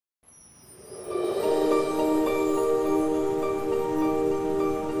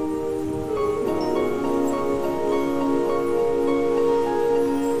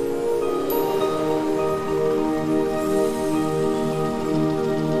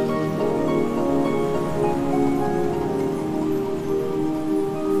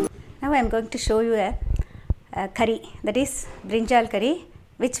going to show you a curry, that is Brinjal curry,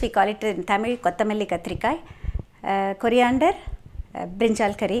 which we call it in Tamil Kottamalli Kathrikai, coriander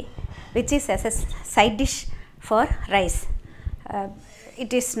Brinjal curry, which is as a side dish for rice.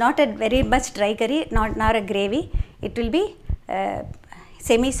 It is not a very much dry curry, nor a gravy. It will be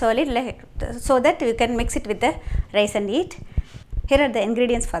semi-solid, so that you can mix it with the rice and eat. Here are the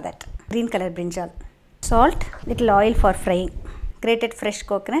ingredients for that. Green color brinjal, salt, little oil for frying, grated fresh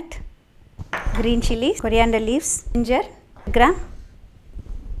coconut, green chillies, coriander leaves, ginger, gram.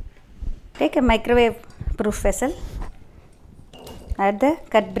 Take a microwave proof vessel, add the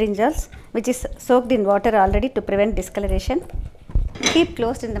cut brinjals, which is soaked in water already to prevent discoloration. Keep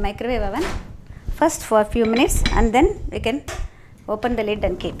closed in the microwave oven first for a few minutes, and then we can open the lid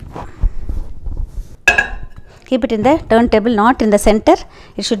and keep. Keep it in the turntable, not in the center.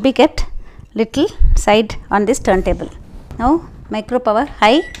 It should be kept little side on this turntable. Now micro power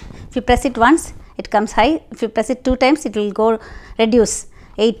high. If you press it once, it comes high. If you press it 2 times, it will go reduce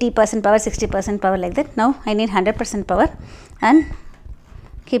 80% power, 60% power, like that. Now I need 100% power, and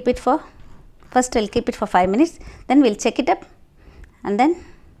keep it for, first I will keep it for 5 minutes, then we will check it up and then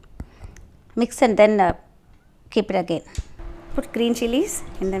mix, and then keep it again. Put green chilies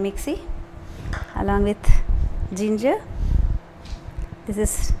in the mixie along with ginger. This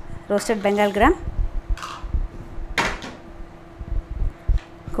is roasted Bengal gram,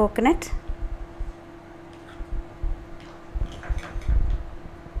 coconut,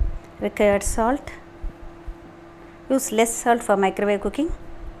 required salt. Use less salt for microwave cooking.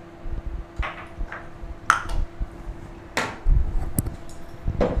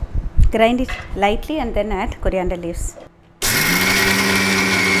 Grind it lightly and then add coriander leaves.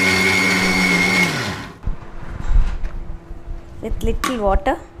 With little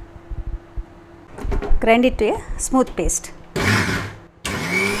water, grind it to a smooth paste.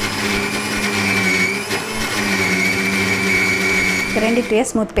 Grind it to a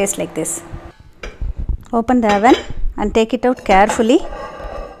smooth paste like this. Open the oven and take it out carefully.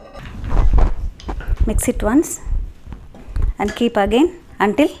 Mix it once and keep again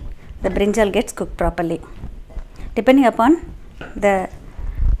until the brinjal gets cooked properly. Depending upon the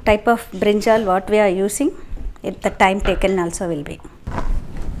type of brinjal what we are using, the time taken also will be.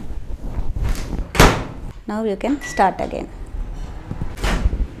 Now you can start again.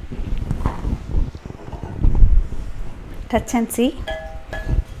 Touch and see.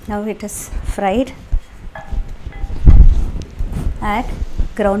 Now it is fried. Add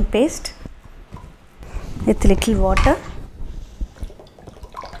ground paste with little water.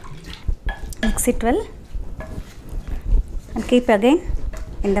 Mix it well and keep again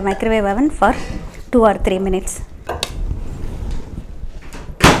in the microwave oven for 2 or 3 minutes.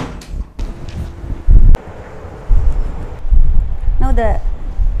 Now the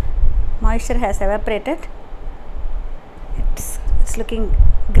moisture has evaporated. It's looking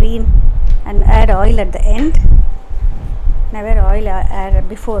green, and add oil at the end. Never oil add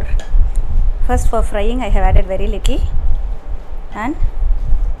before. First for frying I have added very little, and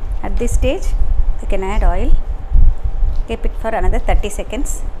at this stage you can add oil. Keep it for another 30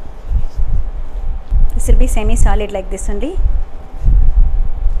 seconds. This will be semi-solid like this only.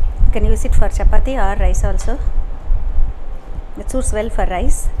 You can use it for chappati or rice also. It suits well for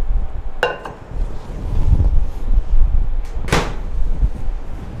rice.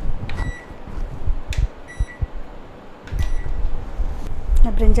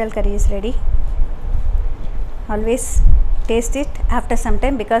 The brinjal curry is ready. Always taste it after some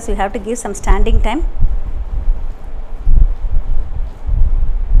time, because you have to give some standing time.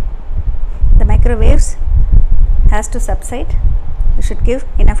 The microwaves has to subside. You should give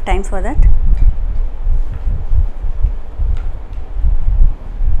enough time for that.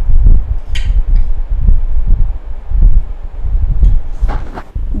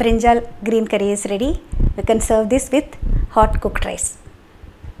 Brinjal green curry is ready. You can serve this with hot cooked rice.